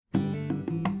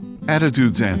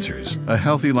Attitudes Answers, a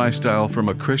healthy lifestyle from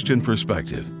a Christian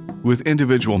perspective, with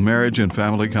individual marriage and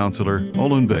family counselor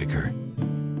Olin Baker.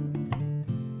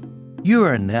 You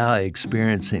are now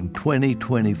experiencing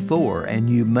 2024, and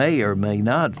you may or may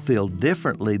not feel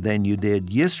differently than you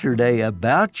did yesterday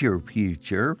about your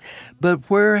future, but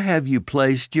where have you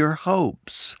placed your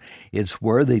hopes? It's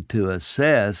worthy to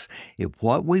assess if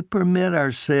what we permit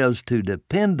ourselves to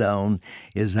depend on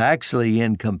is actually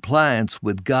in compliance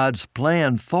with God's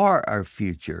plan for our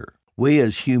future. We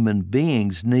as human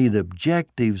beings need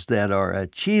objectives that are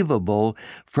achievable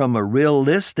from a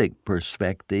realistic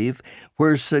perspective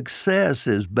where success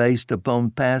is based upon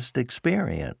past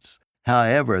experience.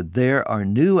 However, there are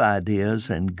new ideas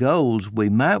and goals we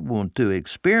might want to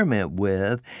experiment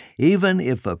with, even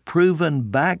if a proven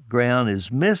background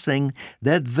is missing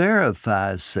that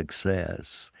verifies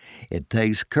success. It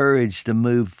takes courage to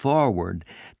move forward,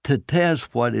 to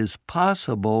test what is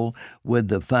possible with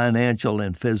the financial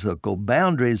and physical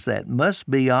boundaries that must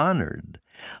be honored.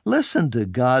 Listen to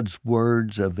God's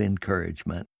words of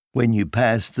encouragement. When you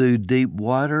pass through deep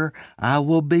water, I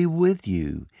will be with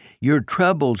you. Your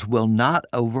troubles will not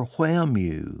overwhelm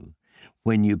you.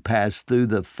 When you pass through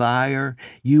the fire,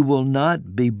 you will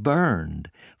not be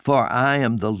burned, for I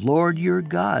am the Lord your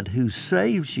God who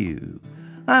saves you.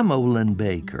 I'm Olin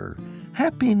Baker.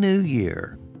 Happy New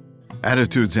Year.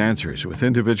 Attitudes Answers with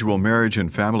individual marriage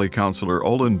and family counselor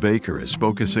Olin Baker is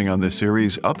focusing on the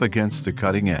series Up Against the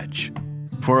Cutting Edge.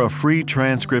 For a free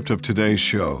transcript of today's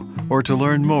show or to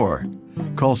learn more,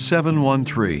 call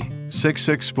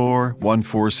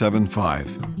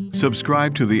 713-664-1475.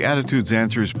 Subscribe to the Attitudes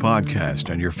Answers podcast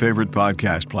on your favorite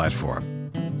podcast platform.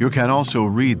 You can also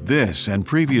read this and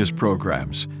previous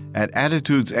programs at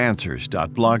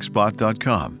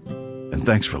attitudesanswers.blogspot.com. And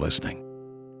thanks for listening.